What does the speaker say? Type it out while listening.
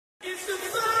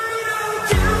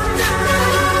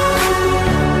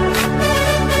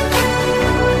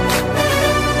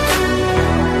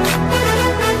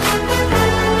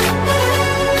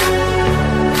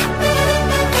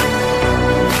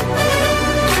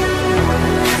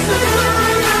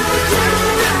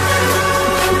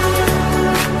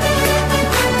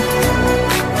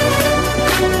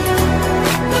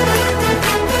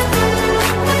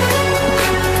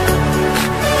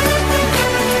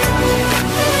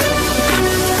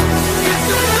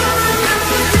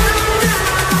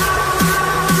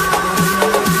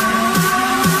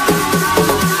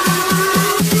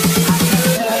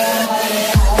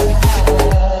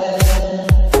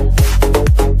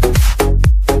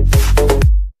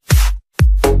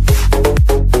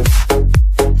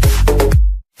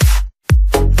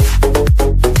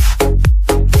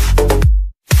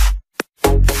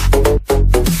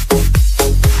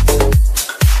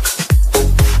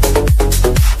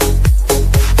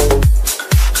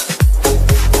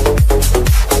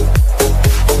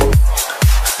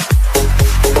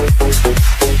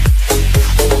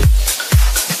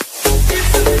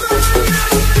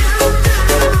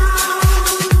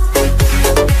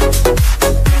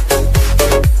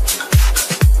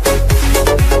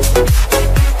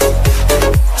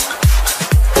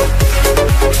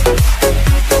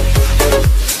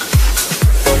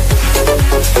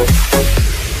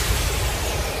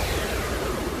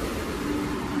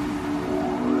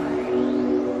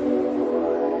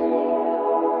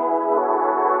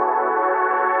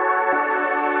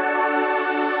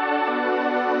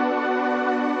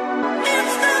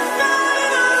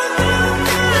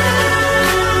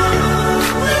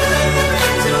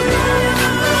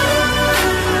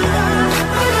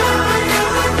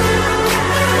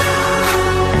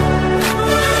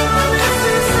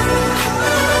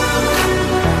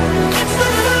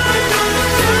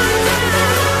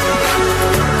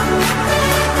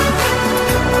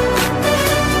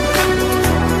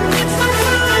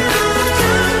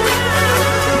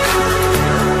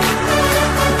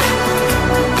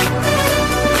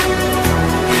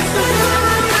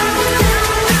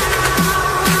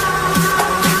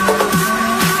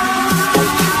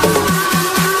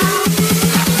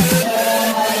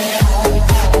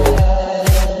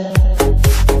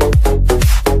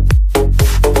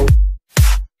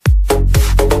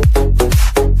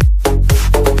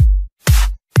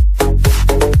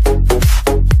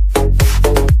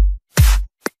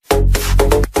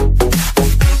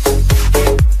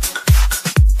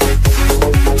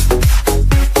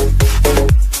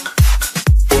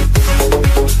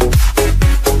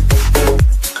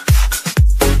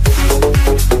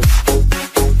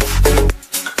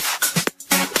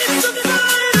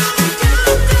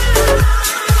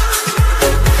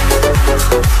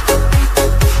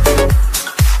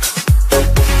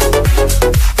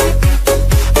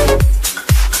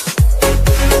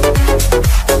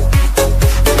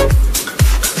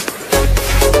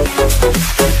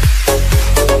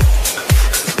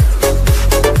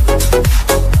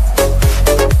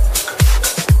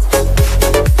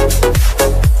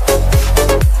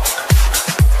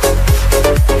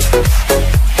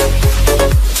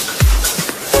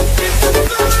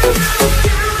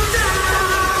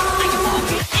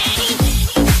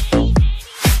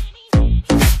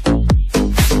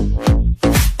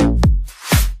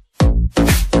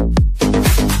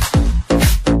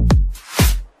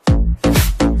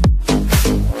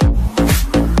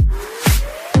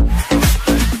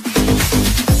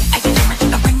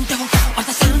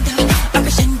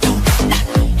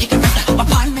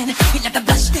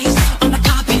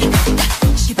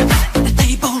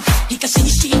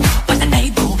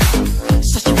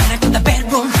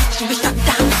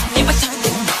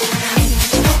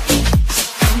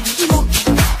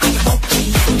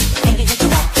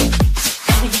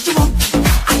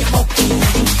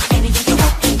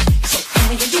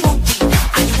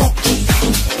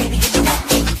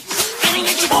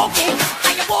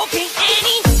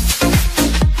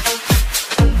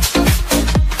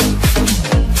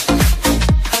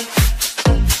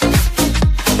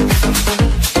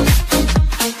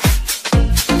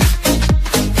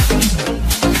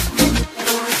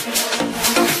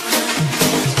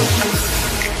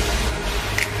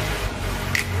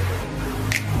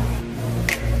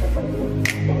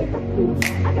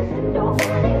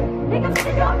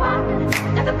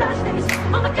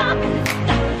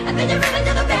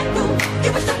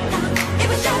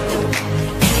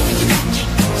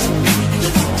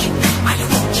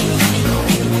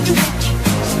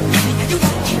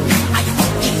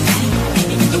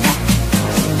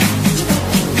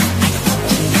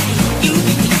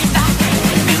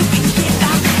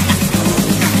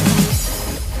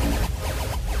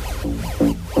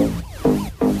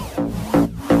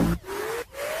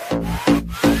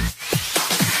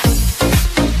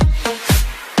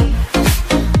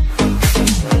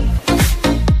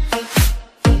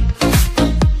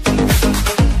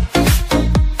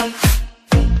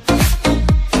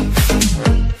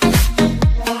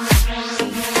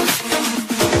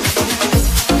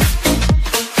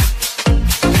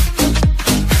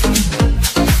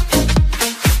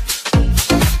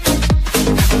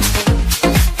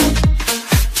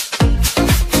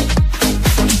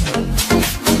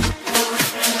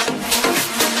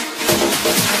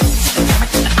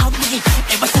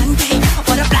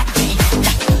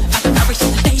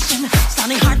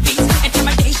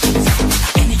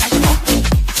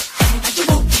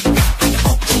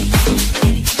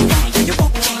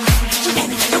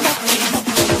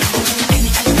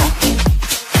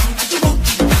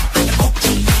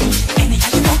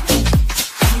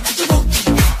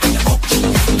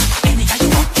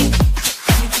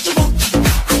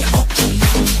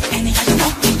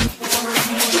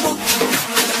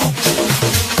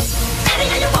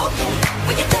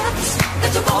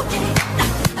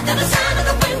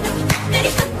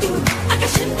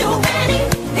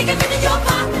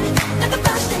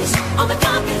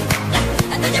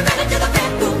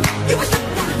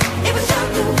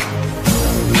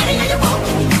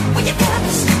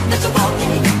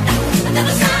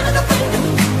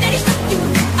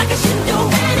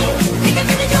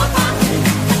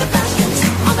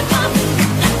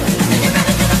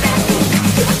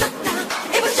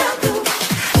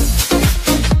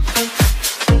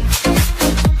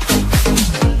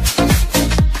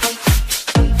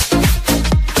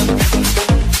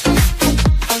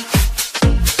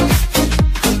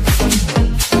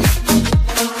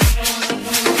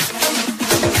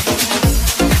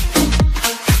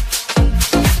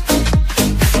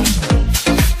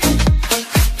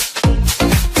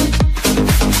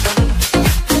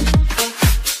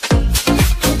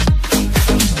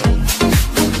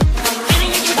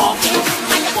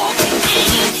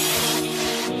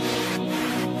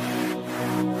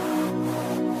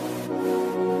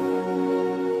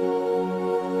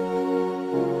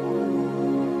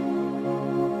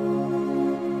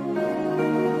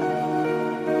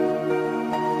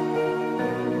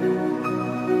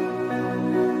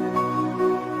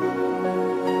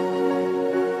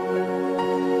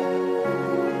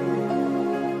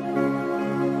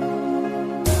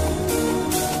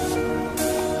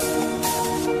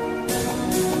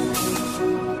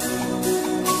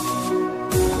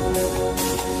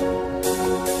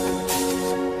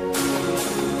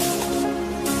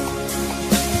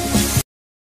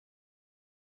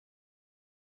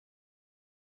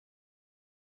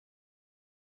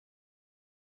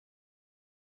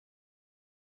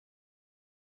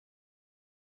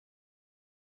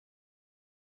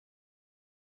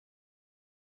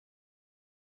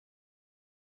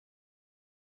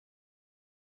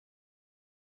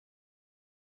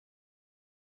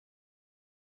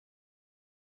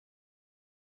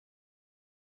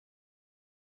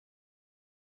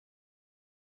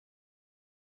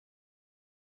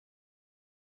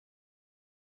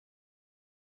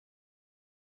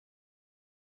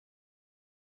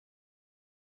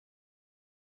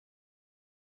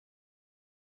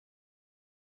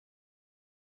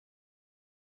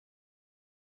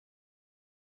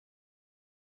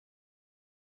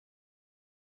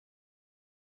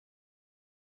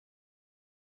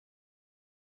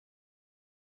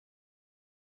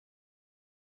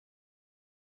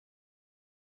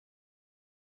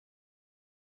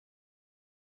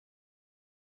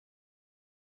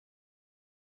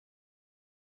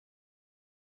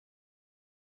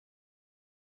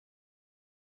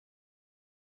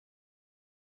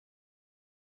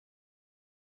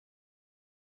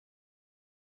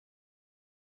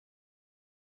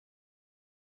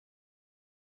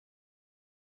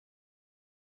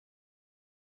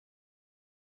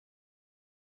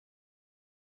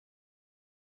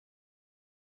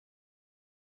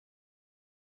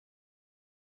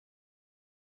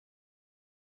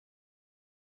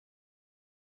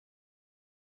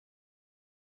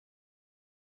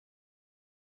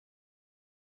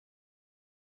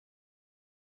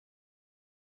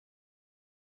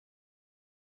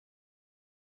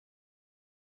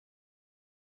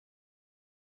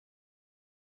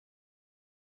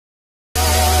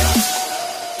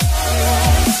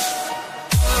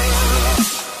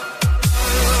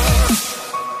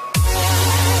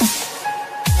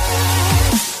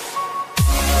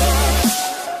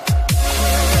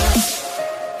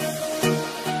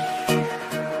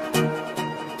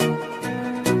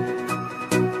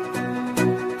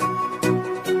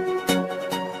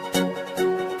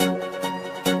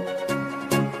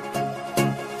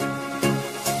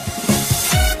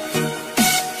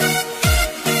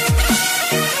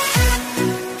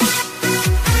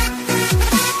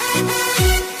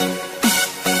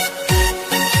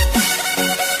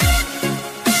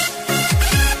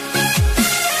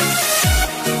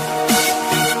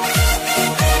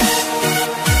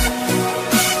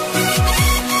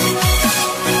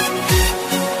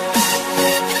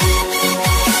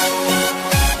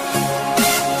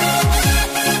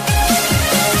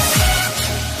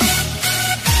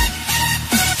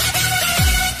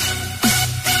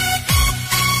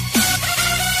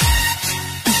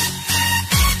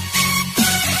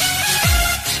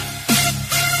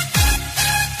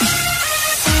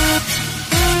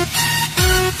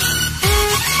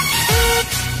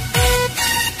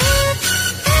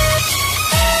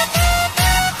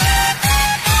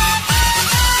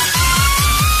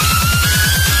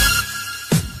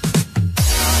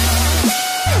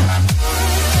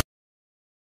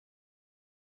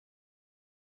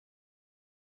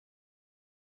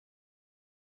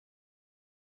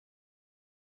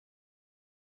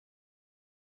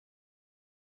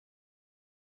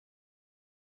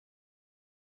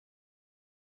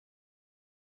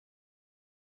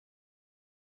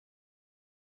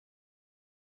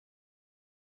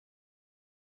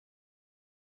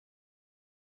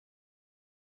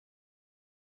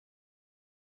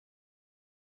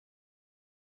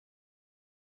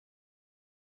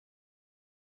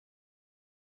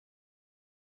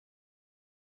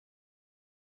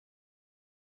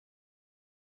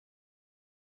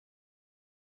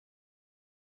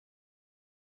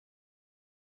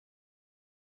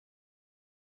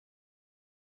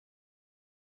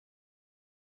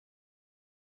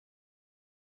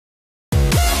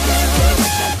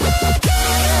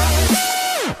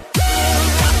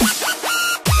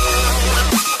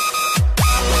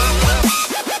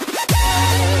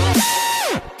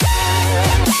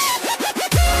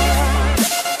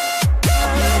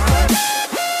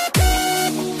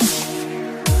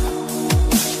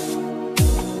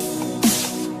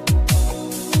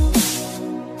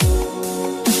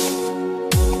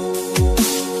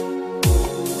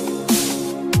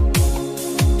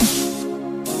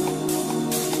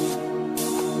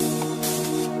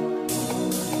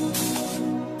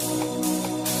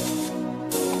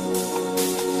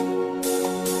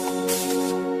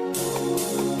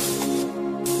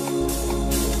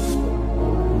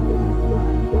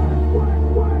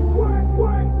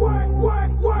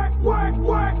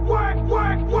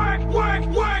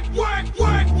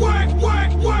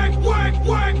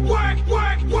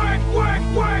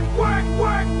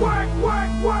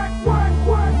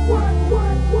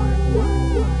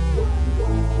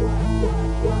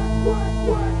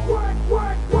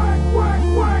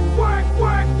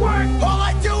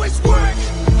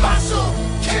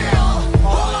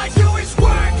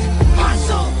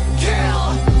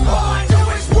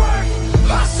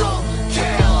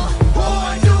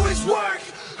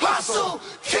hustle,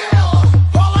 kill.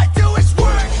 All I do is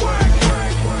work, work,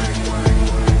 work, work, work,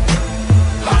 work.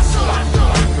 Hustle, hustle,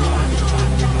 work,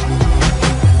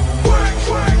 work,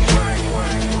 work, work,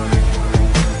 work,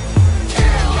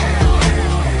 kill.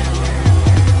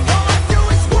 All I do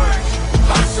is work,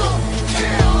 hustle,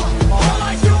 kill. All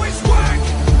I do is work,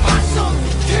 hustle,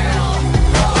 kill.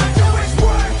 All I do is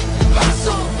work,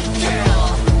 hustle, kill.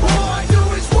 All I do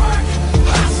is work,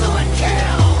 hustle and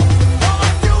kill. All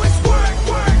I do is work,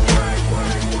 work, work,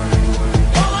 work, work.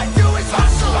 All I do is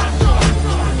hustle, hustle,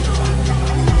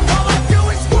 all I do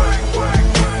is work, work,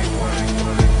 work, work,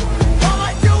 work. All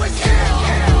I do is kill.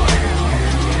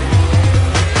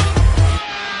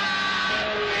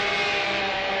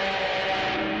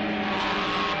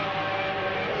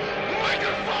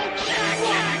 Microphone check,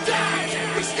 dies.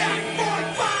 We stack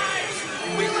 4-5s.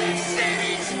 We live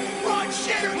cities, run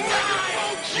shit or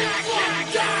die. Check,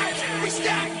 dies. We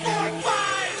stack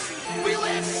 4-5s. We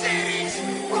live cities,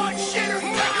 run shit or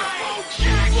die.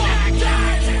 Check,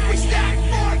 dies. We stack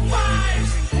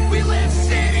 4-5s. We live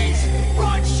cities,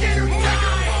 run shit or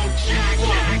die. Check,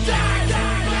 dies.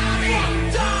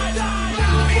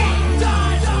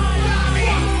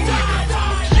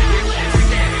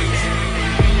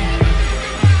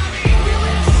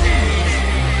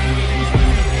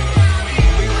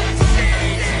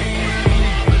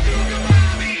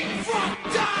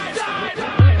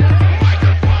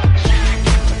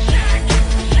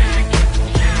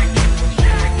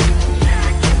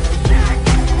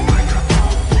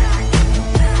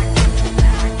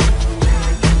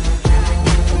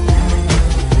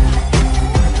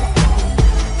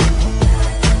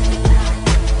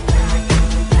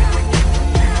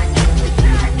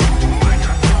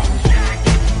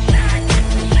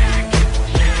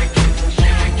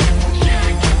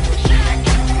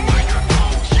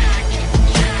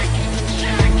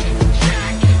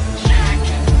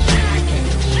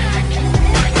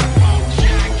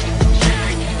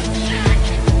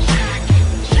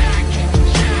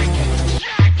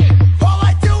 All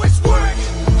I do is work,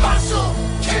 hustle,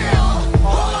 kill.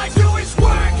 All I do is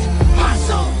work,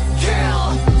 hustle,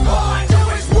 kill. All I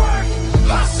do is work,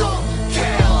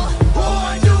 hustle, kill. All I do is work, hustle,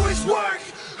 kill.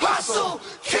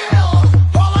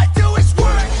 All I do is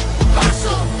work,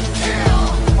 hustle, kill.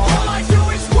 All I do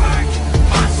is work,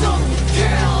 hustle,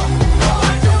 kill. All I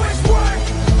do is work,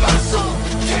 hustle,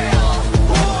 kill.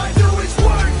 All I do is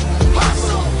work,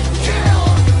 hustle,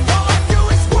 kill. All I do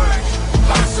is work,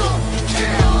 hustle,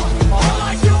 kill. All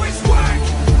I do is work,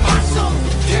 hustle,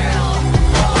 kill.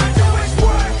 All I do is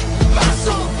work,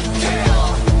 hustle, kill.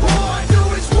 All I do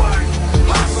is work,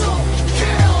 hustle,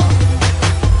 kill.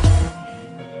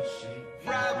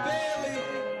 Rod Bailey,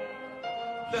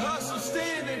 the hustle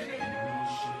standing,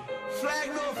 flag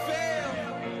no fail,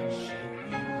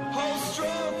 hold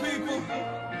strong people,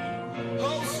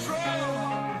 hold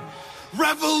strong.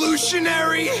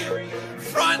 Revolutionary,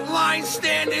 front line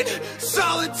standing,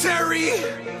 solitary,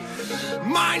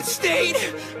 mind state,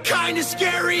 kinda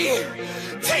scary.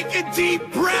 Take a deep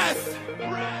breath,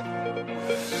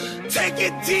 take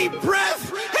a deep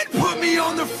breath, and put me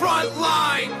on the front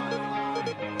line.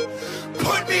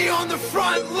 Put me on the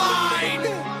front line.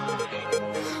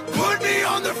 Put me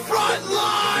on the front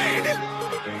line.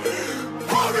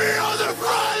 Put me on the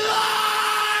front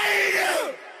line.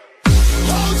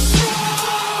 Hold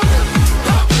strong.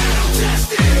 I'm battle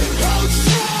tested. Hold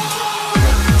strong.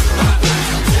 I'm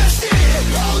battle tested.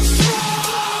 Hold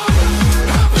strong.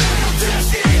 I'm battle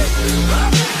tested. I'm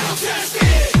battle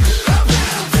tested. I'm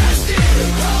battle tested.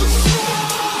 Hold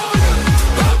strong.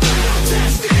 I'm battle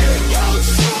tested. Hold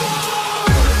strong.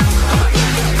 I'm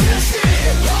battle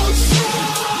tested. Hold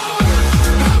strong.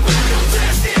 I'm battle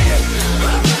tested.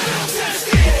 I'm battle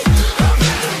tested. I'm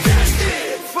battle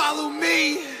tested. Follow me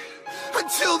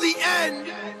until the end.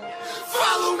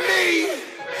 Follow me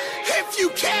if you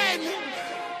can.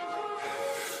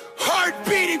 Heart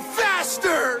beating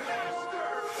faster.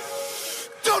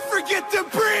 Don't forget to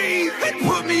breathe and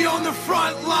put me on the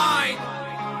front line.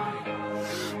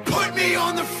 Put me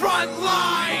on the front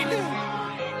line.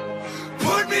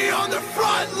 Put me on the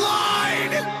front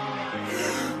line.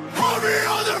 Put me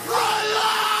on the front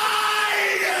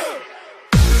line.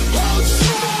 Hold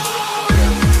strong.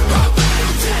 I'm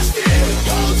battle tested.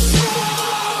 Hold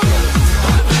strong.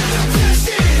 I'm battle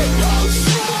tested. Hold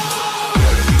strong.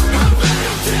 I'm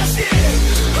battle tested.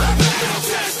 I'm battle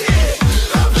tested.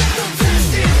 I'm battle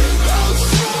tested. Hold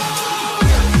strong.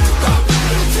 I'm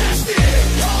battle tested.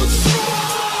 Hold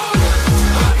strong.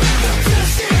 I'm battle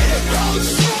tested. Hold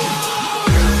strong.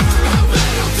 I'm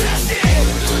battle tested.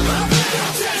 I'm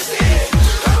battle tested.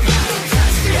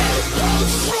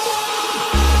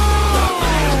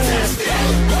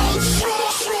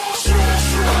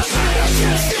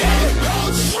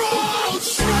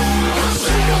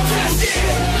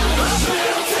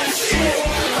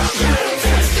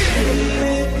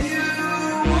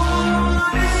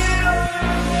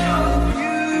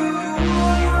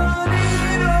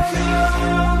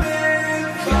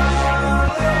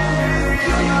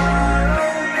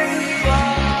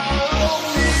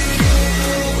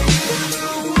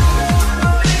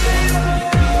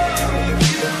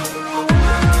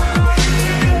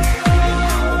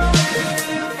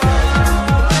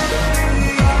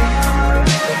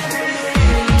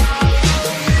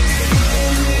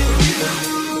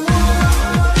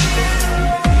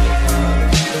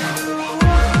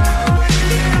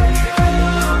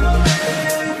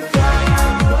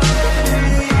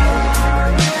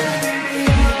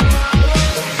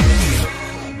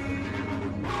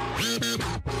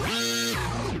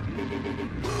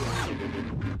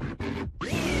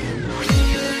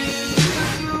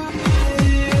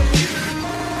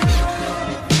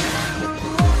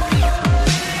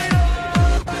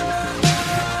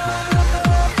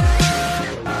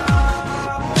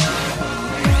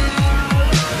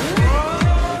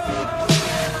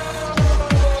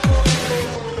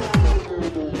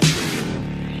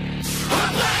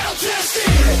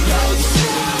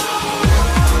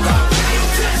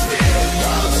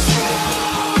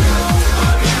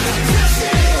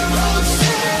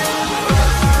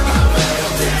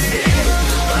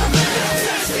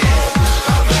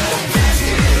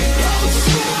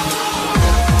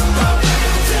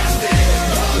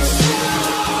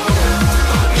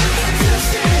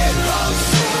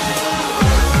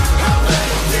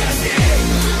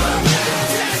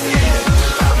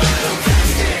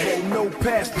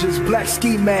 black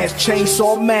ski mask,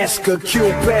 chainsaw massacre. Q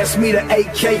pass me the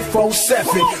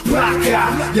AK-47. Rock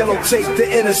out, yellow tape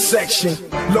the intersection.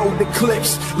 Load the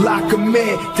clips, lock 'em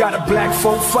in. Got a black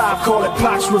 4-5, call it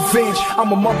Pac's Revenge.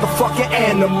 I'm a motherfucking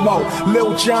animal.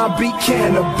 Lil Jon B.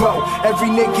 Cannibal. Every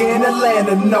nigga in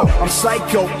Atlanta know I'm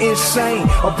psycho, insane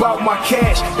about my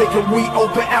cash. They can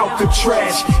reopen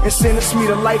Alcatraz and sentence me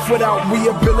to life without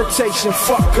rehabilitation.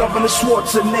 Fuck Governor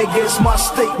Schwarzenegger, it's my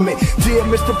statement. Dear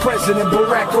Mr. President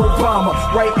Barack Obama,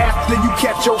 right after you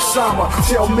catch Osama,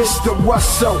 tell Mr.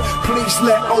 Russell, please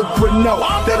let Oprah know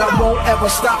that I won't ever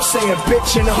stop saying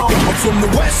bitch and hoe. I'm from the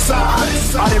west side,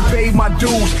 I done paid my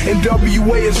dues, and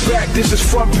WA is back, this is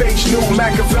front page news.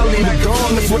 Machiavelli the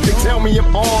gun, that's what they tell me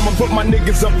I'm on. I put my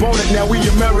niggas up on it, now we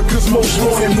America's most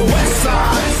wanted. From the west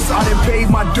side, I done paid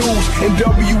my dues, and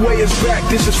WA is back,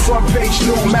 this is front page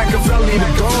news. Machiavelli the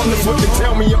gun, that's what they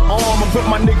tell me I'm on. I put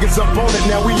my niggas up on it,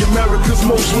 now we America's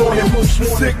most wanted.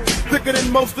 Sick, thicker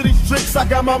than most of these tricks. I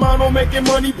got my mind on making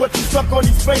money, but you suck on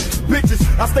these fake bitches.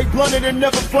 I stay blunted and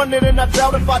never fronted, and I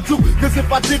doubt if I do. Cause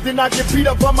if I did, then I'd get beat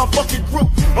up by my fucking crew.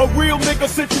 A real nigga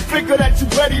since you figure that you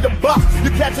ready to box.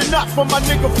 You catching knots from my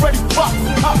nigga Freddie Fox.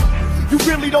 You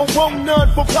really don't want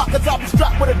none for pop, cause I'll be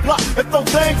strapped with a Glock and throw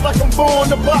things like I'm born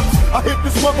to box. I hit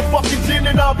this motherfucking gin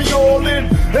and I'll be all in.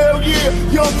 Hell yeah,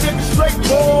 young nigga straight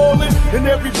ballin'. And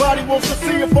everybody wants to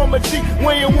see if I'm a G,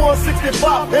 weighing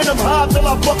 165, and I'm high till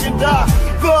I fucking die.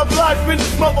 Thug life in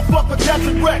this motherfucker, catch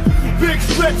a wreck. Big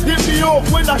stretch hit me off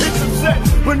when I hit some set.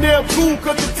 But now I'm cool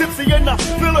cause I'm tipsy and I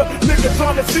feel a nigga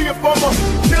trying to see if I'm a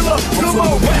killer. Come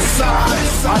on, west side,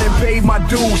 I done paid my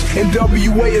dues, and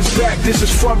WA is back, this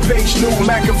is front page news.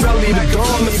 Machiavelli the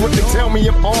gun, that's what they tell me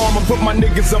I'm on. I put my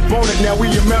niggas up on it, now we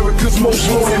America's most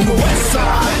wanted. From the west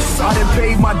side, I done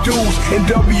paid my dues, and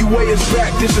WA is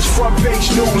back, this is front page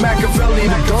news. Machiavelli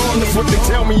the gun, that's what they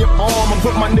tell me I'm on. I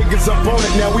put my niggas up on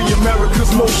it, now we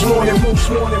America's most wanted. Most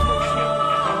wanted.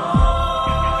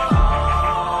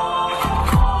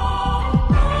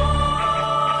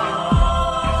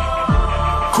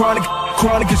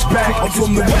 Chronic is back, I'm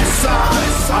from the west side.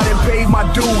 I done paid my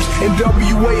dues, and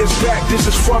WA is back, this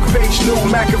is front page news.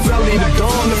 Machiavelli the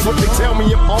gun, that's what they tell me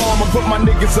I'm on. I put my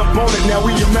niggas up on it, now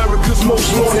we America's most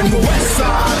wanted. From the west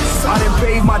side, I done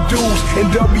paid my dues, and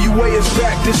WA is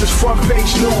back, this is front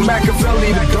page news.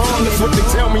 Machiavelli the gun, that's what they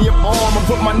tell me I'm on. I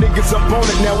put my niggas up on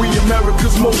it, now we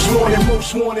America's most wanted.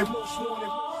 Most wanted.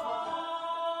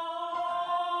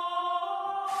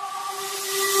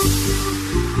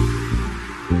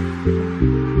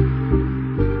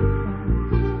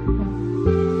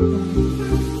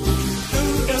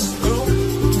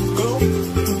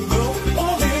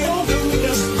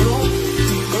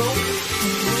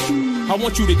 I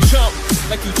want you to jump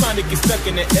like you trying to get stuck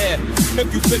in the air.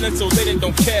 If you feeling so lit and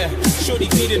don't care, shorty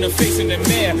beat in the face in the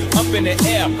mirror, up in the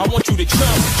air. I want you to jump,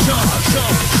 jump,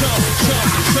 jump, jump,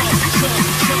 jump, jump, jump,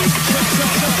 jump, jump,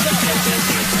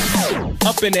 jump,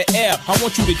 up in the air. I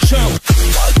want you to jump,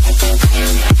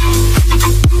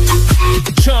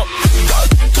 jump.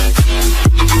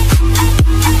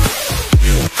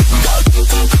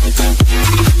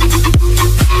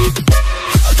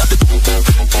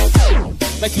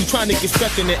 Like you trying to get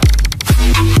stuck in it.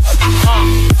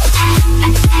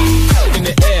 In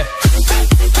the air.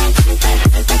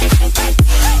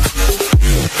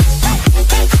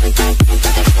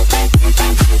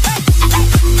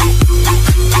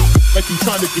 Like you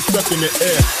trying to get stuck in the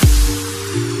air.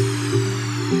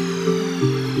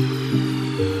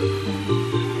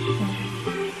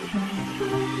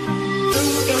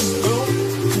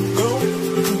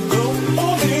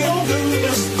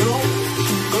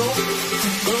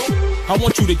 I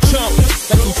want you to jump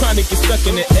like you trying to get stuck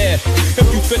in the air.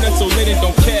 If you feeling so lit and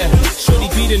don't care, shorty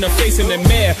beat in the face in the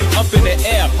mirror, up in the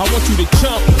air. I want you to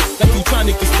jump like you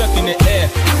trying to get stuck in the air.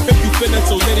 If you feeling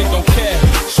so lit and don't care,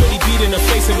 shorty beat in the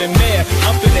face in the mirror,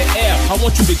 up in the air. I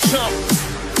want you to jump,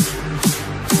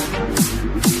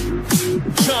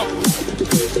 jump.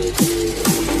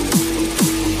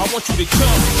 I want you to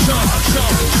jump, jump,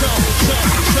 jump, jump,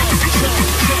 jump, jump, jump,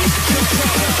 jump, jump.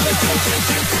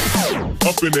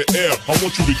 Up in the air, I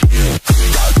want you to jump,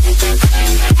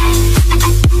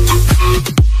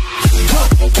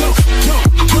 jump, jump, jump,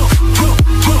 jump,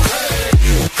 jump.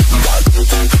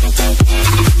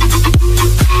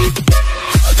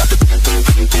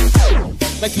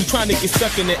 Like you trying to get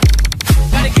stuck in it.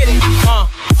 Gotta get it,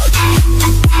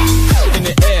 in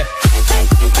the air.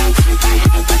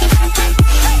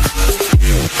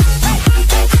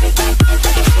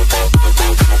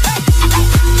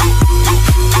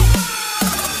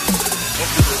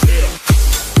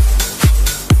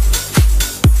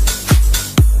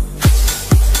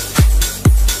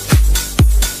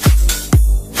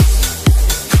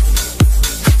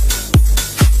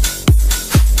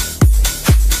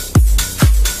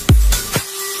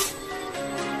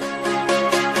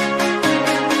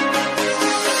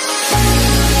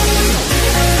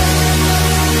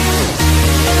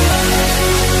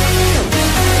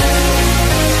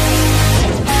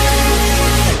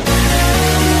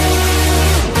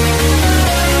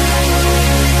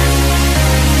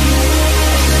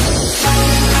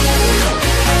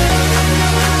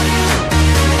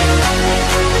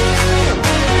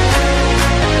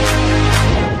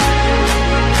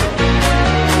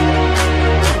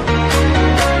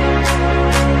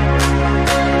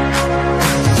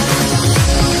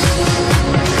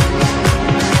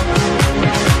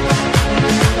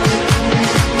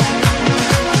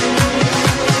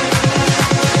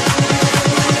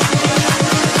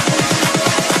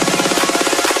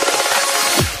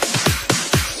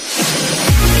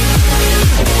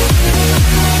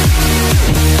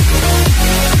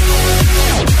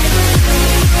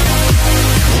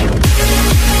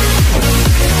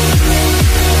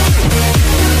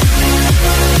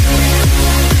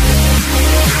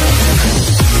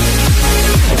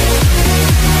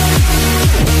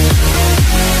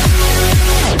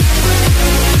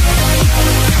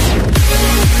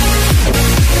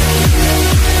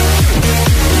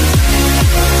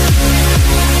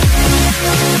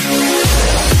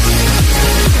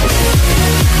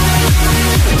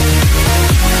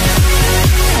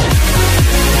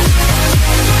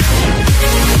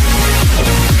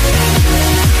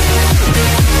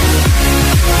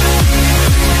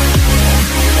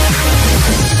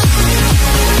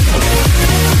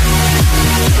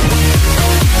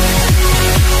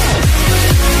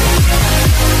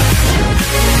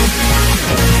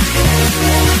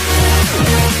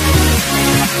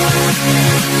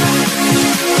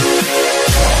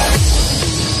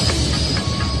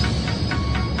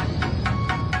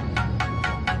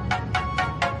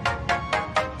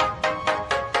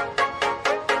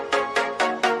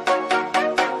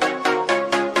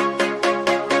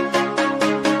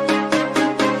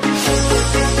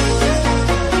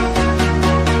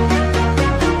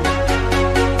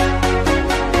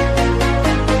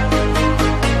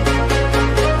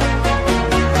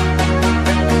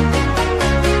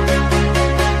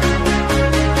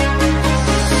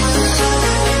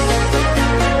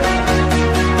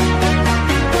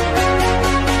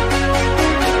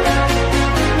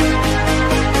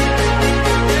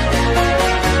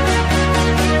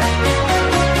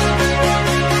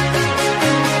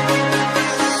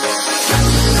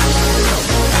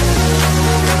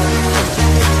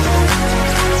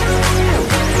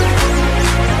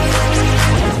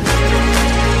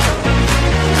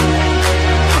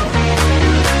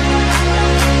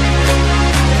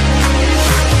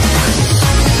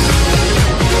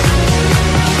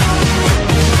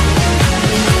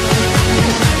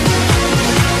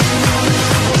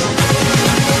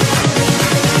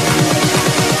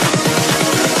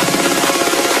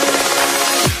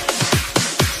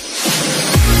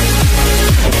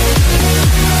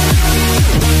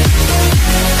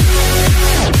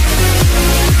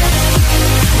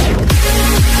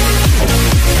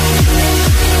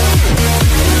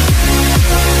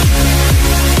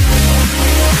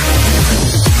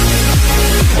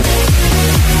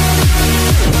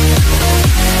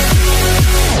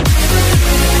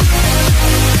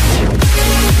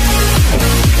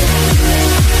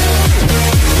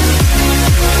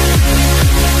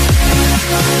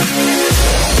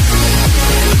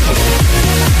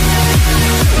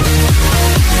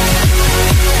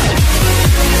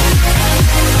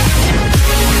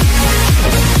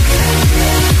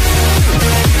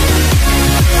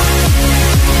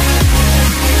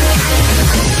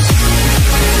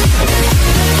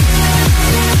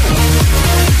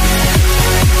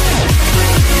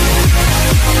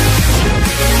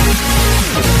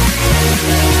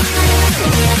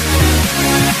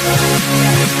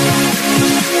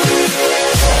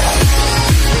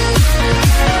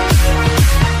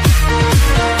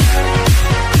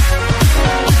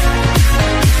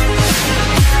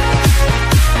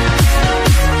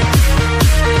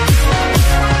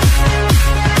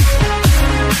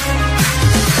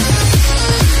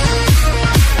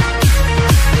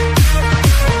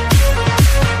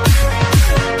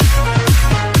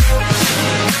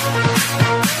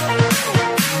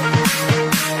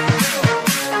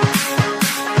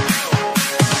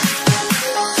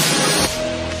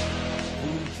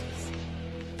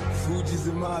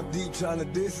 D trying to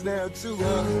diss now too,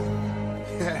 huh?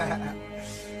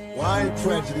 Well, I ain't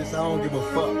prejudiced, I don't give a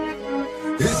fuck.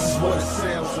 This is what it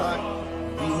sounds like.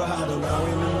 We ride on our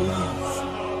enemies.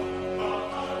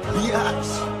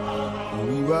 Biatch.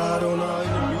 We ride on our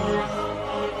enemies.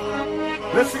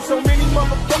 Let's see so many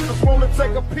motherfuckers wanna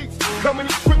take a piece. Coming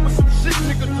equipped with some shit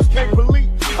niggas just can't believe.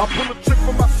 I pull a trick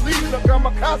from my sleeve, look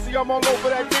kamikaze, I'm all over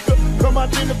that nigga. Come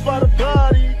identify the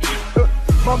body.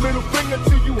 My middle finger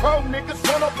to you hoe niggas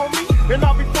run up on me, and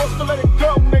I'll be forced to let it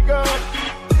go, nigga.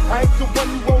 I ain't the one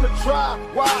you wanna try.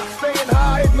 Why? Staying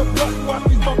high in the block, watch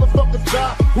these motherfuckers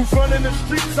die. Who's running the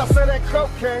streets? I say that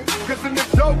cocaine. Cause in the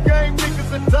dope game, niggas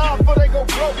that die before they go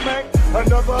broke, man.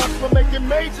 Another hustler making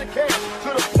major cash. To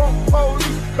the punk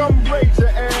police, come raise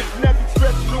your ass. Now you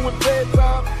stretch doing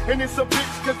bedtime. And it's a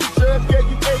bitch cause the judge gave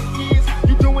you 8 years.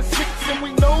 You doing 6 and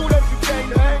we know that you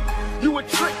can't hang. You a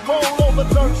trick, roll over,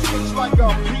 turn switch like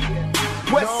a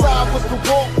beat. West side was the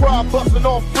war cry, bustin'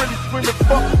 off Freddy, screaming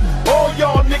fuck all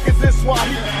y'all niggas in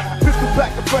Swahili. Pistol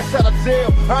back and fresh out of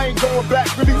jail, I ain't going back,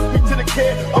 release me to the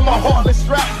care of my heartless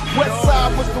strap. West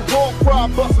side was the war cry,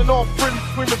 bustin' off Freddy,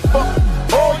 screaming fuck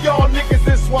all y'all niggas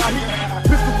in Swahili.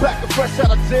 Pistol back and fresh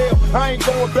out of jail, I ain't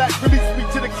going back, release me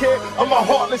to the care of my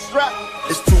heartless strap.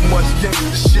 It's too much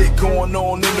gangster shit going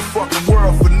on in the fucking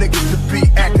world for niggas to be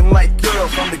acting like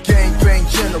girls. I'm the gangbang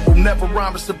general, never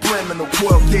rhyme subliminal.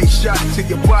 12 gauge shot to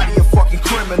your body, a fucking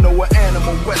criminal, an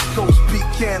animal. West Coast beat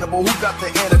cannibal, who got the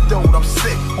antidote? I'm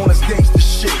sick on this gangster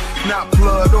shit, not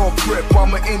blood or grip.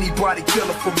 I'm an anybody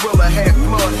killer, for real, half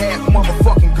blood, half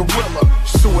motherfucking gorilla.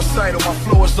 Suicidal, my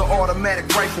flow is the automatic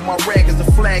rifle, my rag is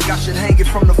the flag. I should hang it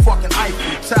from the fucking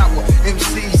Eiffel Tower.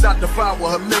 MCs I devour,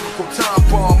 her lyrical time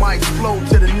bomb. I explode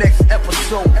to the next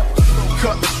episode.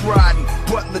 Cutlass riding,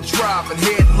 butler driving,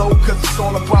 head low cause it's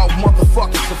all about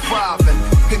motherfucking surviving.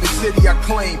 In the city I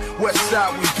claim, west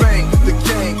side we bang, the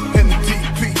gang and the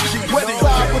DPG. West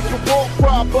side with the war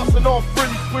cry, bustin' off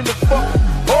Freddy, screaming fuck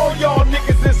all y'all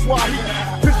niggas in Swahili.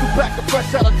 Pistol back and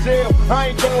fresh out of jail, I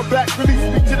ain't going back, release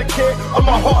me to the care of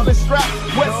my heartless strap.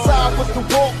 West side with the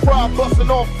war cry, bustin'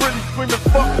 off Freddy, screaming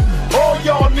fuck all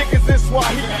y'all niggas in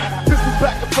Swahili. Pistol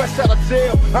back and fresh out of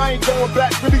jail, I ain't going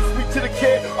back, release me to the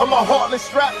care of my heartless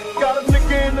strap. Got a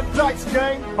nigga in the dice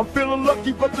gang, I'm feeling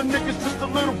lucky but the nigga's just a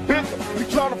little bigger. He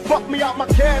tryna fuck me out my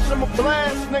cash, I'm a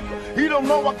blast nigga. He don't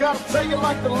know I gotta tell you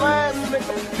like the last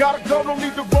nigga. Gotta go, don't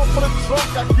need to run for the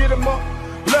trunk, I get him up.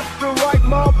 Left and right,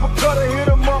 my uppercut, I hit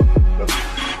him up.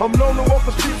 I'm known to walk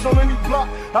the streets on any block.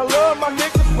 I love my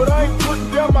niggas, but I ain't putting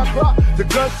down my clock. The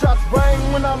gunshots bang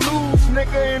when I lose,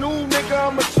 nigga. And ooh, nigga,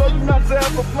 I'ma show you not to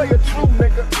ever play a true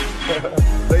nigga.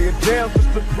 Lay it down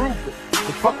just to prove it.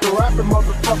 The fuck the rapping,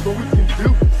 motherfucker, we can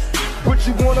do this. But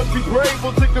you wanna be brave,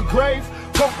 we'll dig the grave.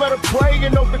 Don't better pray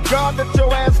and know to God that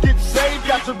your ass gets saved.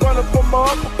 Got you running from my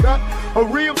uppercut. A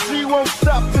real G won't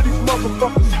stop till these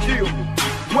motherfuckers kill me.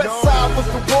 West side was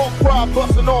the war cry,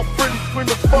 bustin' off Freddy,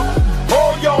 screaming fuck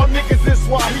all y'all niggas in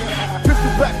Swahili.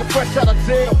 Pistol back and fresh out of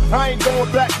jail, I ain't going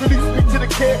back, release me to the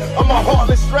care of my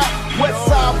heartless strap. West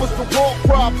side was the war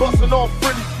cry, bustin' off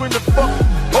Freddy, screaming fuck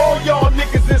all y'all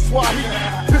niggas in Swahili.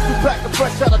 Pistol back and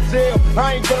fresh out of jail,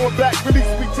 I ain't going back,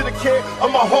 release me to the care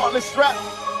of my heartless strap.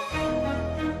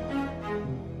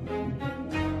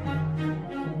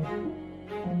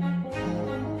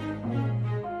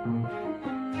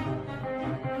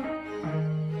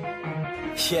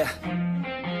 Yeah,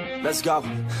 let's go.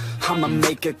 I'ma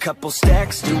make a couple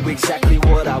stacks, do exactly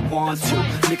what I want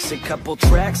to. Mix a couple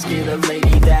tracks, get a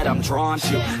lady that I'm drawn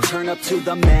to. Turn up to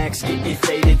the max, get me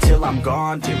faded till I'm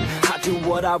gone, dude. I do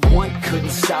what I want,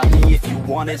 couldn't stop me if you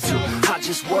wanted to. I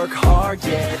just work hard,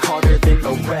 yeah, harder than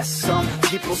the rest. Some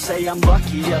people say I'm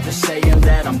lucky, others saying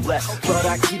that I'm blessed. But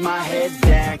I keep my head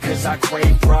down, cause I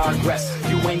crave progress.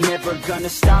 You ain't never gonna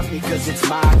stop me, cause it's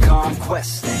my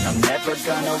conquest. And I'm never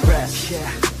gonna rest, yeah.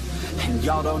 And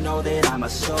y'all don't know that I'm a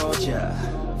soldier.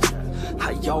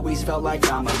 I always felt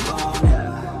like I'm alone,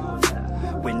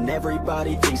 yeah. When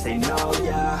everybody thinks they know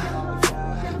ya,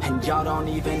 and y'all don't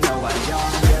even know I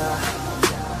own ya.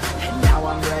 And now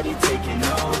I'm ready taking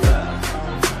over,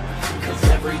 cause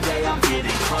every day I'm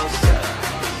getting closer.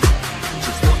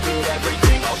 Just look at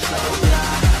everything I'll show ya.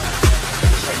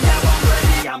 And now I'm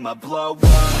ready, I'ma blow up.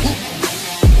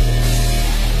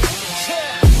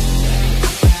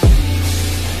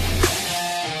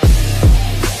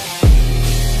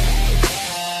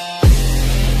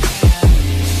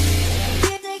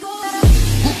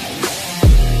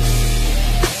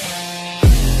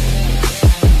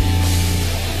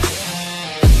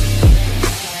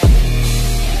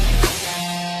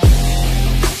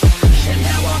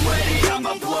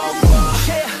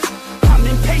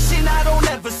 I don't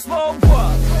ever slow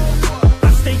up.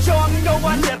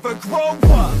 grow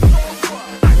up.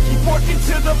 I keep working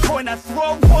to the point I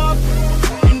throw up.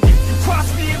 And if you cross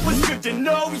me, it was good to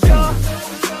know ya.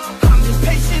 I'm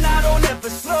impatient, I don't ever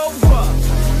slow up.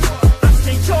 I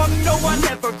stay young, no, I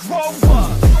never grow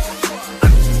up. I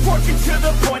keep working to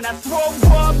the point I throw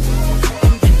up.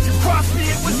 And if you cross me,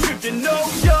 it was good to know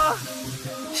ya.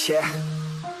 Yeah.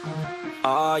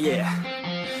 Oh yeah.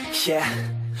 Yeah.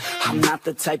 I'm not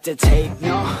the type to take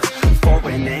no for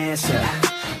an answer.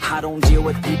 I don't deal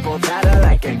with people that are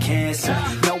like a cancer.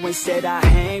 No, instead I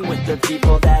hang with the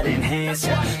people that enhance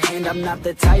it. And I'm not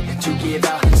the type to give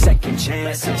out second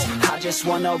chances. I just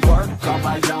wanna work on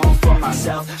my own for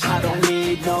myself. I don't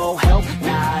need no help,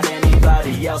 not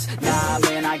anybody else. Nah,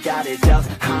 man, I got it dealt.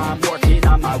 I'm working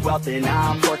on my wealth and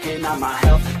I'm working on my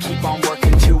health. Keep on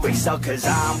working to excel, cause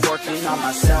I'm working on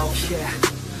myself. Yeah.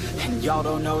 And y'all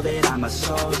don't know that I'm a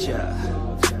soldier.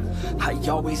 I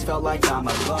always felt like I'm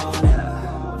alone, yeah.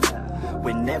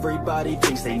 When everybody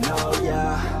thinks they know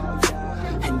ya,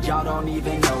 and y'all don't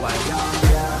even know I own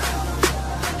ya.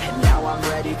 And now I'm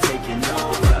ready taking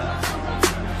over,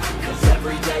 cause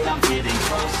every day I'm getting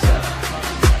closer.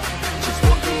 Just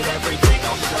look at everything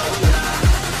I'll show ya.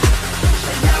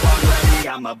 And now I'm ready,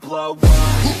 I'ma blow up.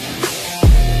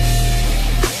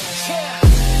 Yeah.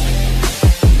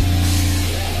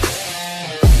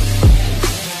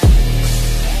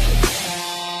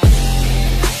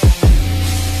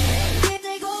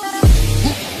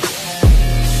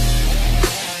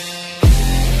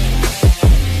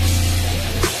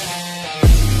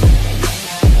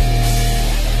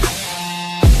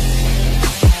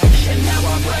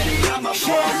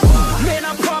 Man,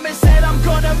 I promise that I'm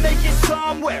gonna make it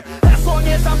somewhere. As long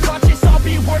as I'm conscious, I'll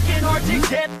be working hard to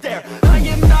get there. I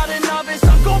am not a novice,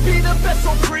 I'm gonna be the best,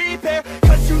 so prepare.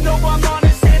 Cause you know I'm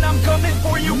honest and I'm coming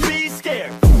for you, be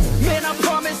scared. Man, I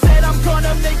promise that I'm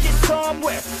gonna make it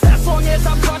somewhere. As long as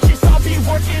I'm conscious, I'll be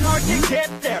working hard to get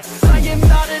there. I am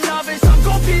not a novice, I'm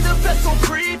gonna be the best, so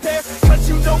prepare. Cause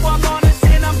you know I'm honest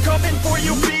and I'm coming for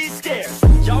you, be scared.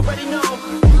 Y'all already know.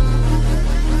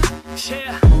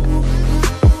 Yeah.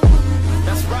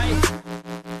 That's right.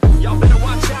 Y'all better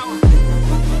watch out.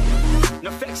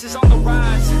 NoFX is on the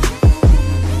rise.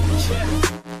 Yeah.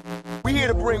 We here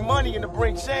to bring money and to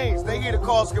bring change. They here to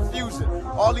cause confusion.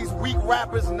 All these weak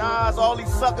rappers, Nas, all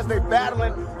these suckers, they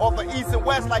battling off of East and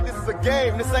West like this is a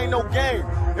game. This ain't no game.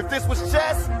 If this was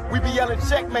chess, we'd be yelling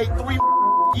checkmate 3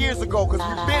 years ago, cause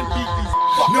we've been beat these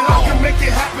Now I can make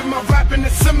it happen, my rapping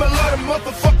is similar to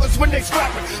motherfuckers when they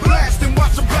scrapping. Blast and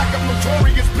watch them black, I'm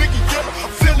notorious Biggie killer.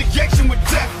 Affiliation with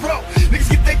Death Row. Niggas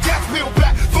get their gas bill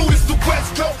back, food is the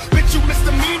West Coast. Bitch, you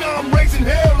misdemeanor, I'm raising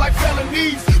hell like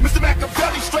felonies. Mr.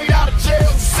 Machiavelli straight out of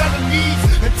jail, selling needs.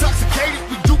 Intoxicated,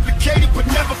 we duplicated but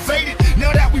never faded.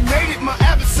 Now that we made it, my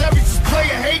adversaries is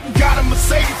player hating. Got a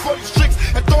Mercedes for these tricks,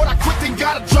 and thought I quit, then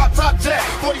got a drop top jack.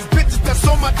 For these bitches that's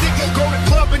on my dick, go to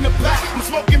club in the back. I'm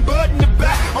smoking bud in the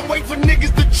back, I'm waiting for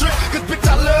niggas to trip, cause bitch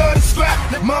I love to scrap.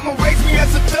 Mama raised me as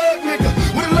a thug nigga,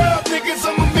 with love niggas,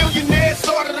 I'm a millionaire,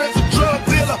 started as a drug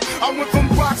dealer. I went from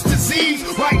rocks to Z's,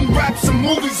 writing raps and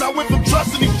movies, I went from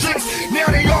trusting these chicks, now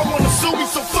they all wanna sue me,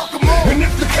 so fuck them all. And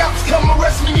if the cops come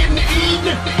arrest me in the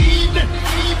evening,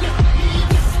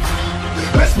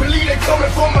 best believe they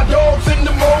coming for my dogs in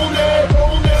the morning.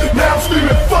 Now I'm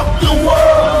screaming fuck the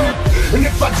world. And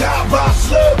if I die by a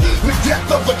slug, the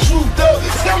death of a true thug,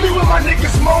 tell me when my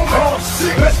niggas moaning. Oh,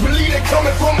 shit. Best believe they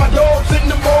coming for my dogs in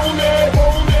the morning.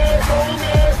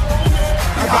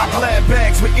 I got glad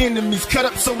bags with enemies, cut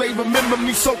up so they remember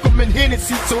me, soak them in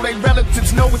Hennessy so they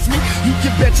relatives know it's me. You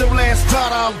can bet your last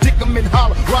dollar I'll dick them in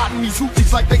holler, riding these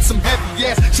hoochies like they some heavy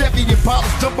ass Chevy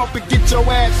Impalas. Jump up and get your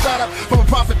ass shot up from a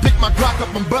profit, pick my Glock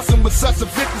up, I'm busting with such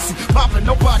efficiency, popping,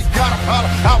 nobody got a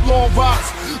holler. Outlaw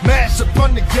riders, mash up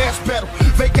on the gas pedal,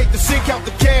 vacate the sink, out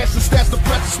the cash and stash the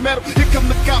precious metal. Here come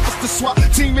the coppers, the SWAT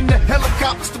team in the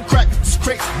helicopters, them crackers, this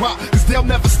crazy rock, cause they'll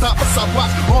never stop us. I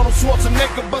watch Arnold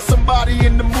Schwarzenegger bust somebody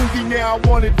in the movie, now I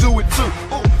wanna do it too.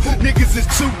 Ooh, niggas is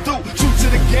too true to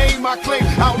the game, I claim.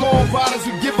 Outlaw riders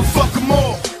who give a fuck them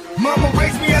all. Mama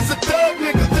raised me as a thug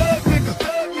nigga,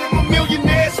 I'm a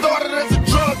millionaire, started as a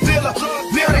drug dealer.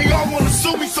 Now they all wanna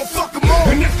sue me, so fuck them all.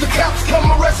 And if the cops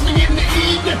come arrest me in the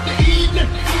evening,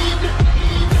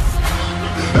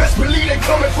 best believe they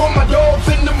coming for my dogs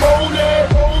in the morning.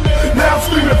 Now I'm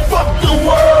screaming fuck the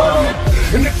world.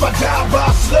 And if I die by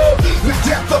a slug, the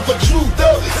death of a true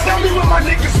thug, tell me when my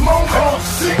niggas moaning. Oh,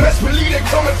 shit. Best believe they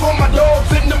coming for my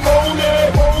dogs in the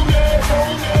morning.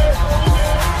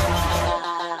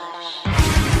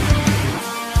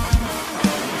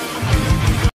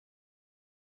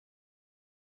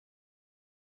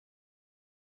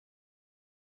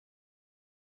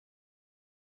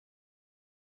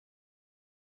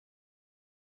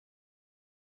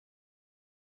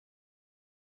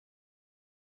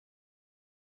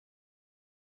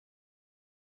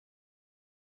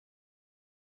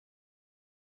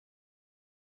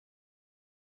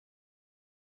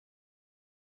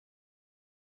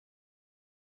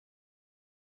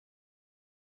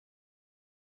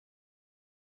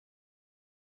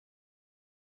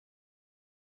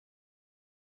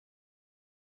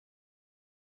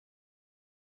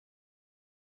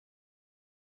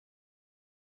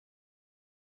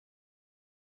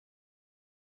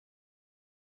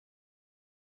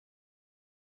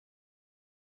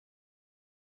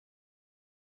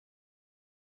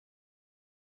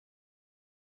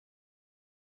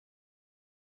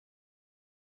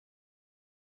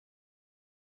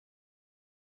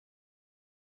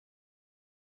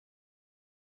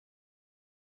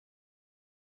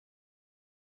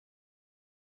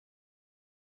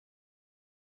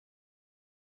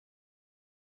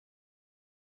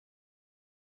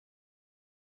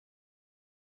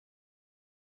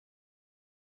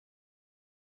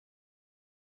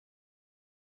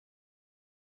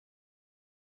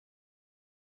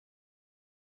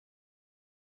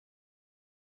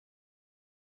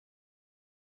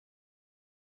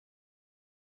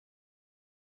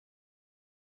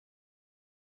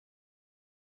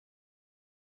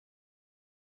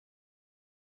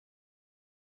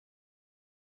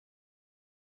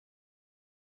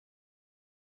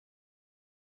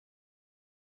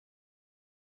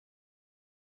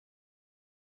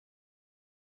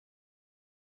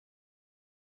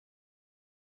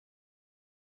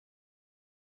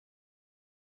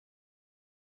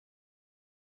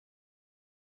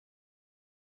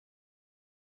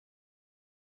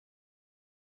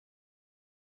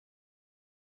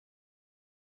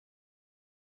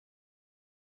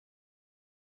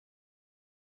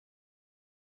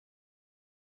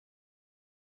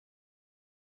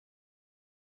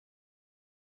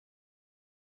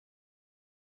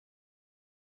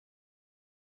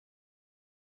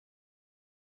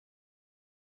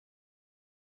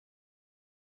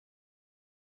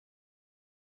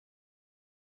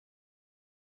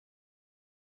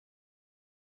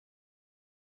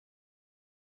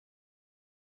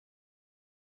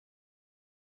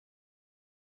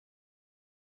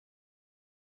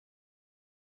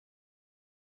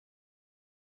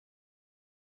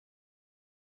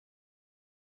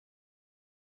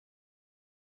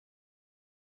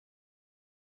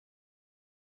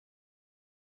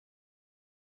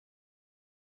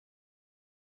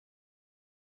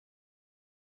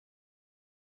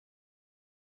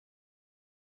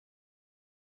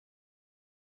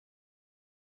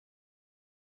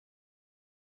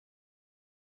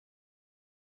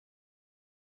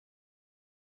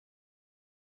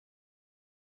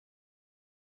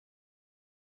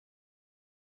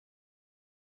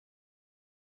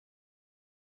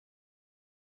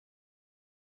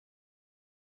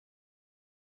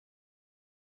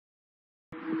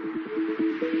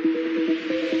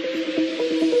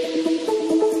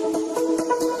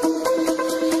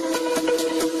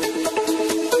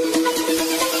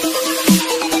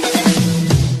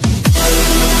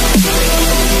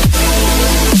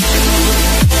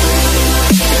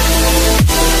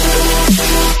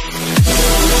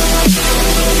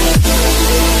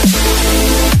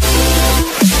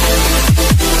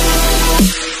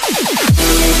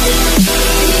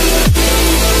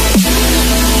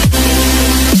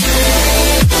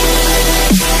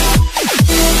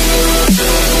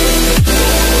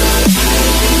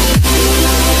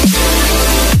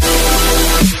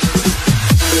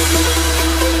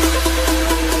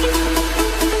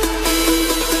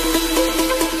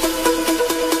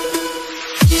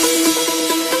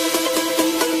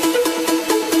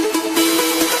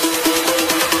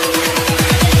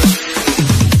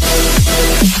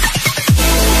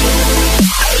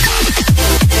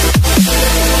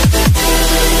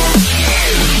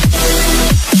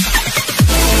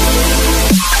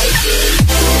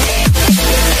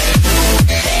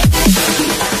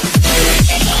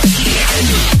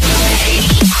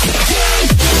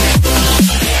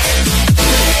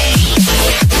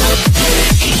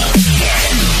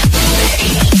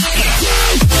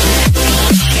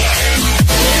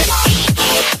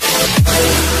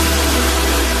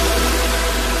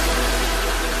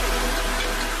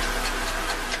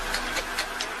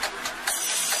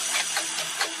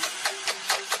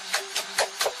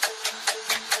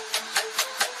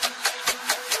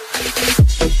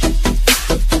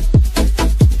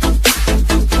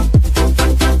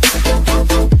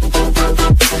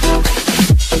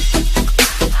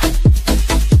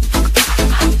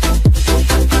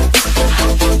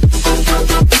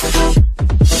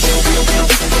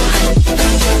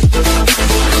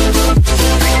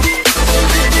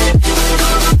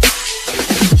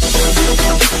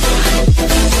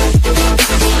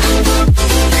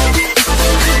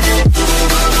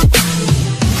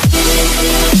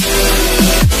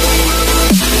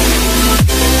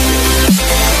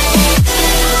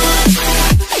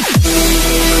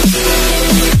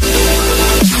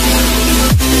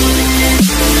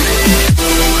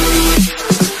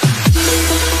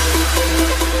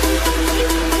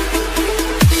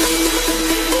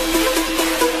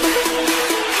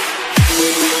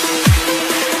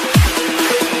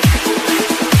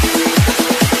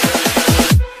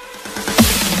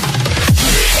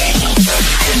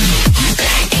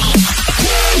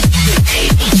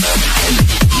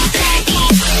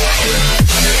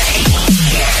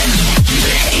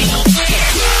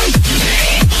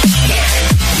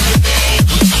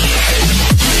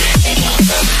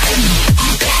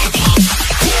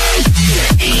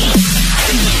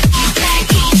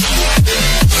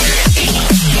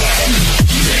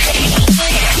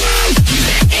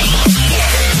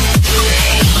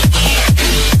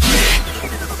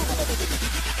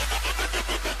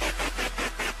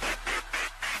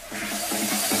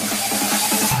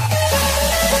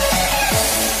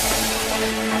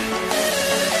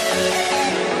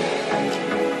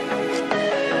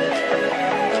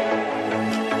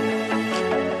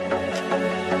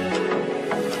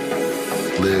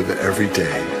 every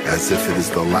day as if it is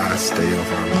the last day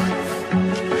of our life.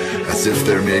 As if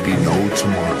there may be no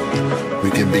tomorrow,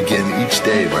 we can begin each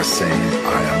day by saying,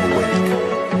 I am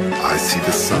awake. I see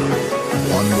the sun.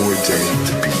 One more day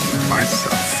to be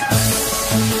myself.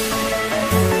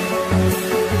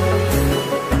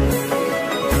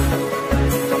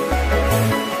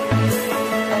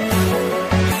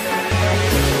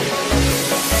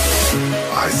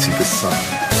 I see the sun.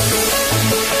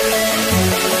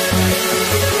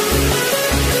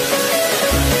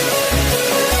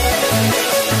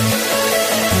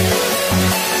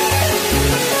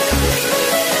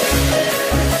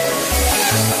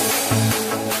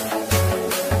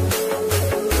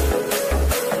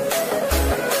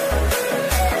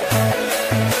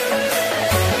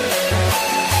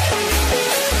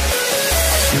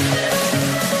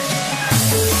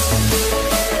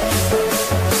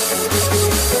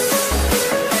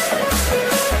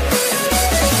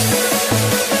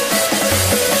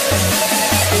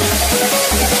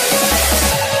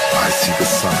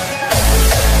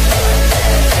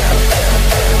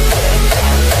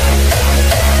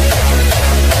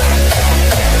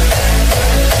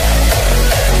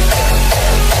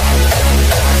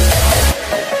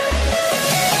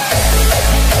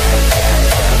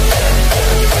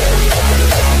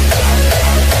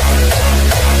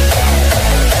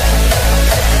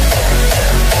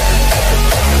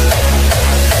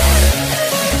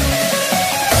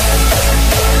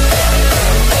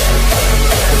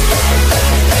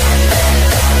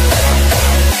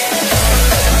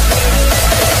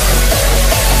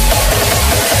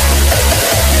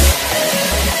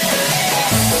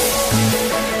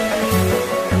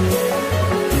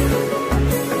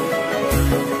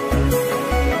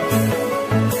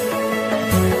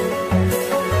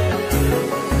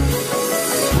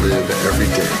 Every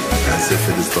day as if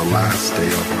it is the last day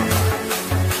of our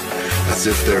life. As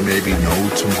if there may be no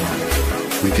tomorrow,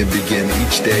 we can begin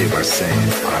each day by saying,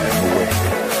 I am awake.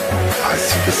 I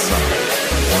see the sun.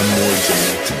 One more day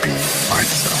to be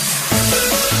myself.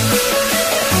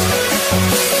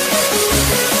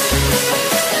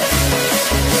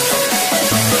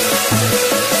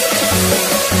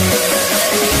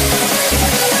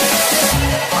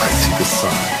 I see the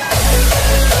sun.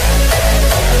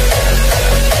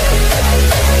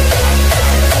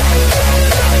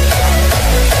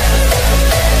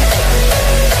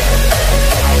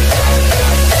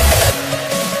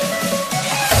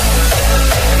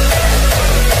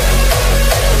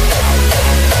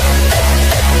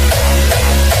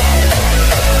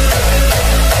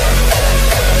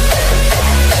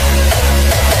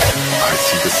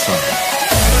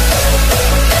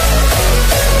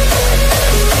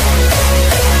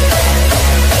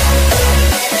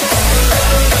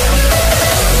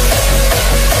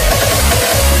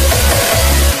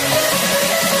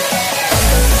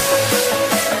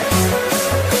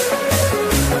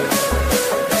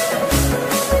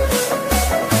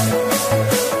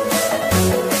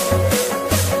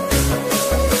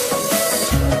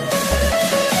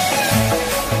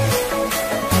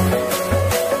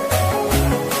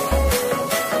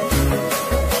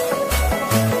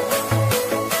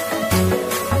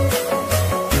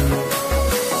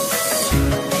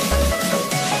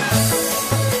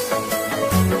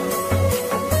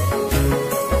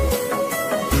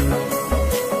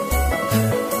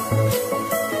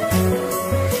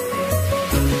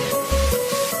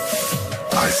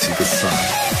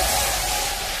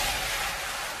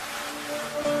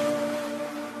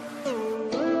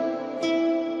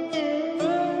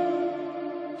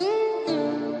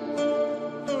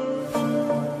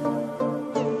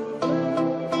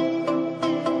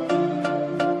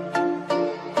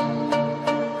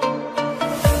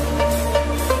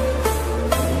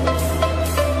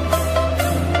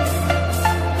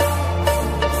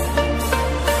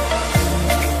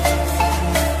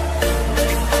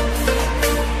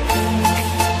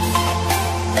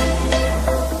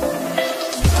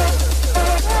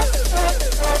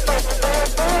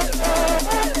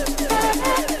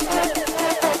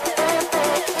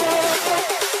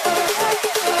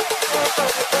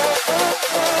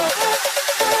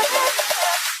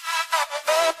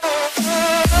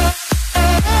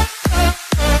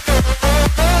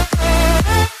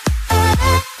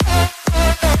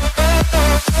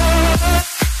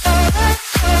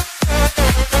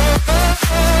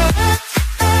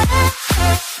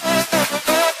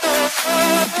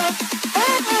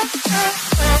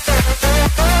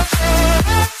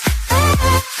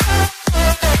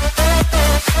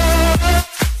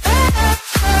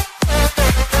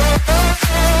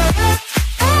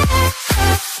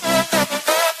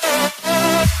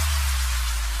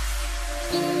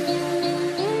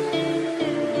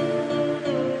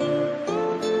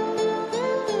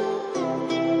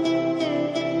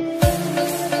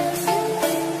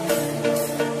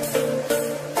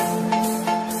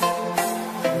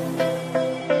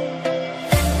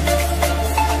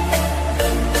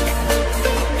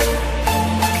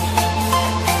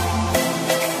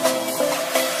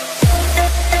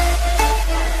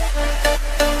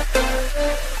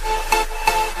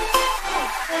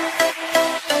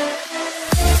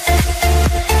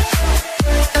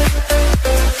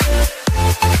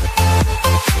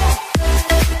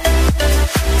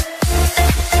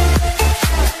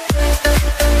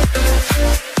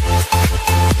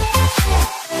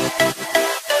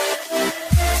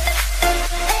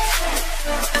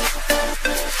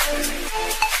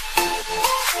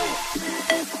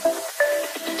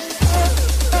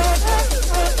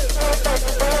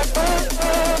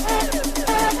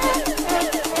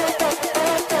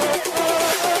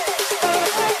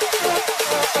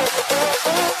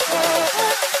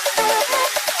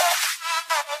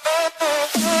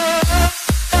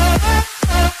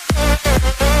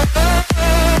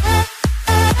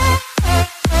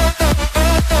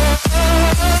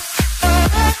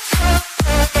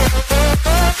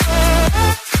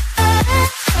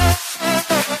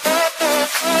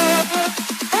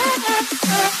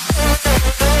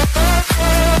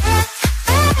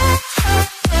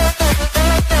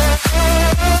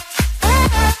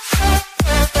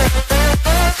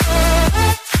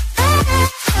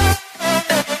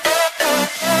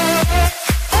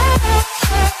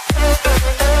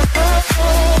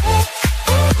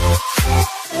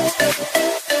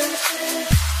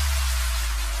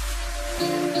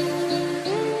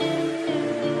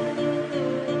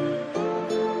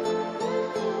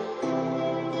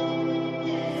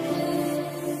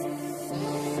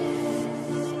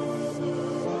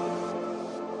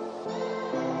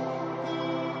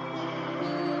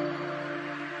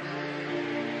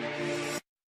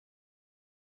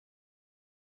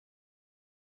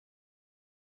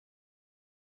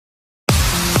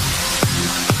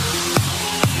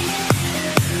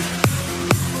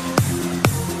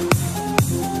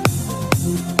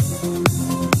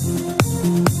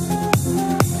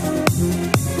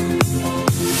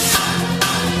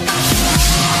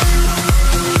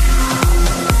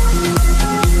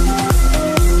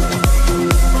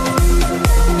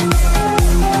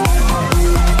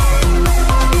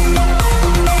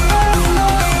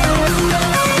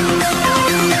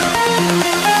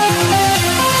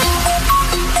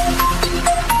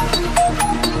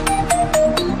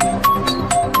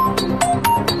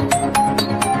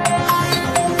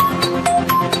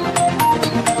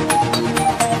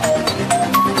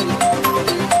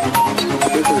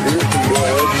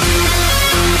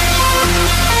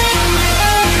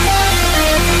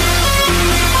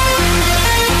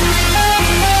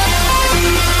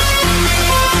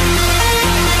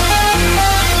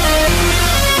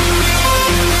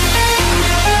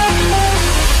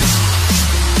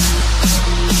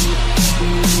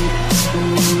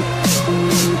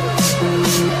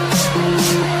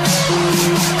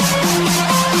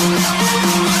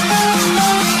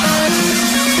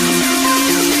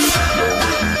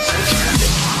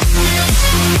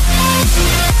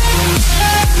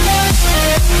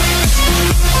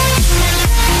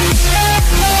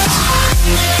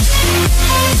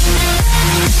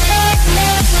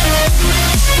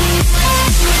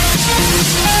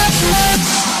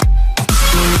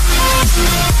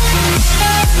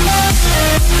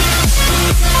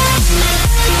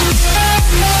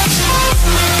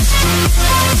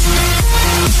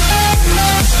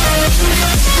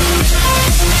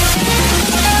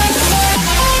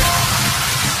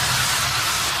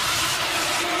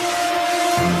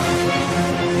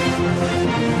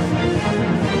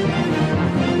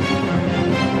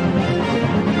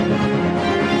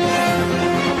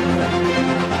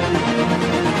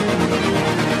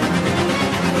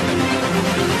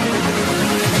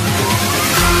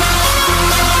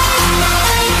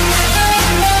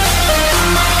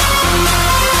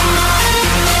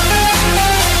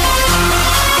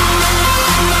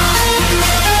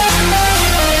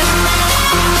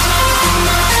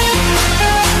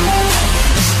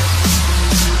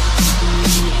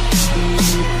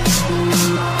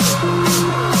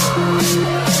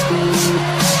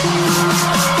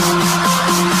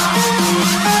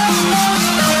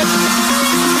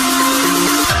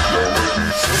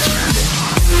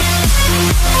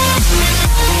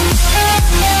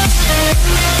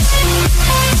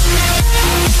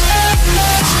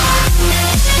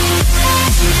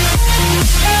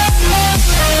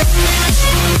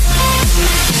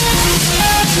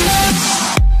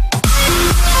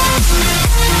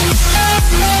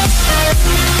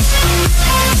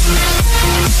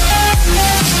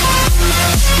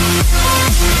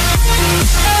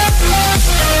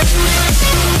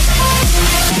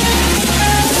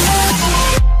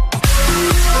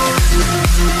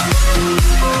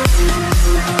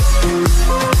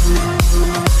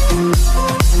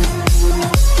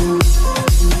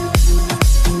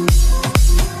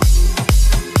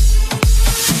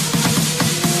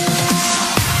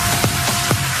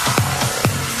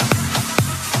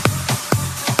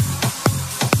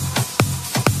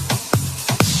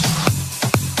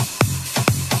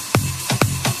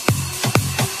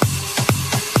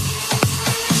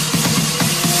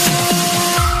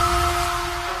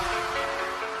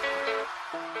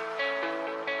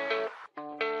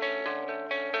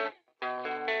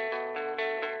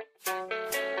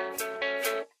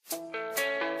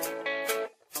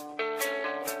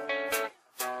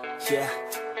 yeah.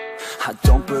 I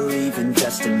don't believe in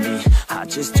destiny, I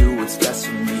just do what's best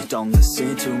for me. Don't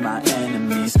listen to my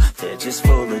enemies, they're just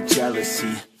full of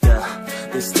jealousy. Yeah,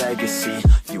 this legacy,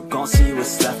 you gon' see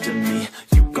what's left of me.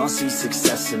 You gon' see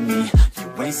success in me,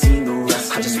 you ain't seen the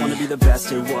rest of me. I just wanna be the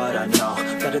best at what I know,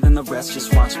 better than the rest,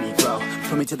 just watch me grow.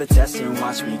 Put me to the test and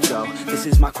watch me go. This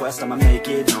is my quest, I'ma make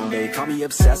it known. They call me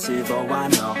obsessive, oh I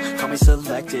know. Call me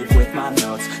selective with my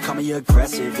notes, call me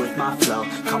aggressive with my flow.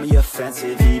 Call me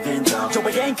offensive even though Joe,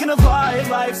 I ain't gonna lie,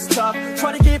 life's tough.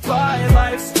 Try to get by,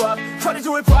 life's rough. Try to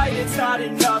do it right, it's not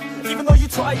enough. Even though you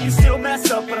try, you still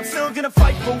mess up. But I'm still gonna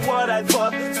fight for what I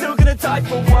love, still gonna die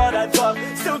for what I love,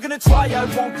 still gonna try, I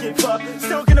won't give up,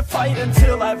 still gonna fight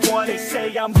until I've won. They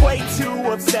say I'm way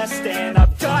too obsessed and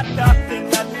I've got nothing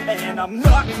left, and I'm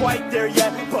not quite there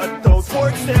yet, but those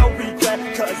words they'll regret,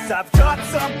 cause I've got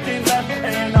something left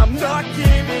and I'm not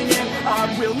giving in.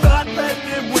 I will not let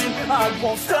them win, I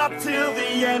won't stop till the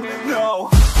end, no.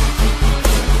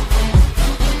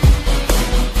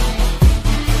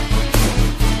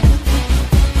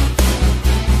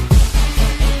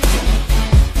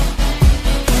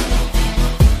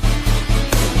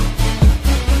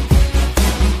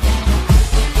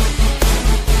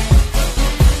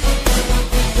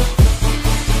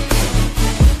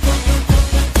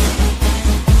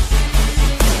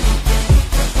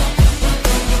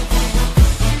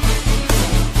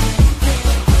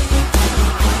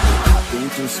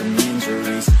 Some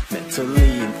injuries,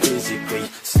 mentally and physically.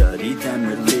 Studied them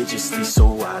religiously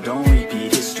so I don't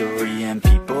repeat history. And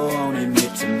people won't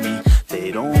admit to me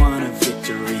they don't want a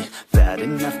victory. Bad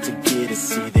enough to get a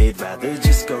C, they'd rather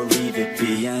just go leave it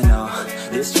be. I know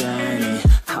this journey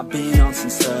I've been on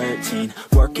since 13,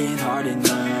 working hard and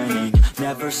learning,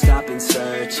 never stopping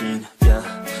searching.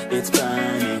 Yeah, it's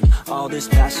burning, all this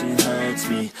passion hurts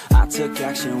me. I took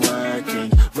action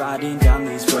working, writing down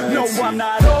these words. No, I'm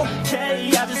not okay,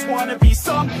 I just wanna be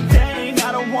something.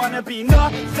 I don't wanna be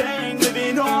nothing,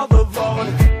 living all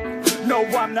alone. No,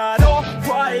 I'm not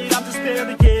alright, I'm just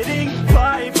barely getting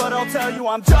by. But I'll tell you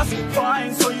I'm just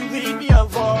fine, so you leave me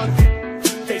alone.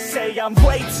 They say I'm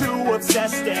way too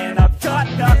obsessed and I've got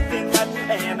nothing left,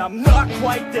 and I'm not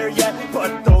quite there yet,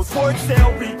 but those words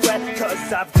they'll regret,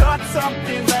 cause I've got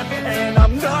something left and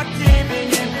I'm not giving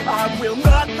in. I will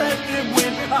not let them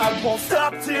win, I won't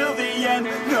stop till the end,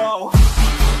 no.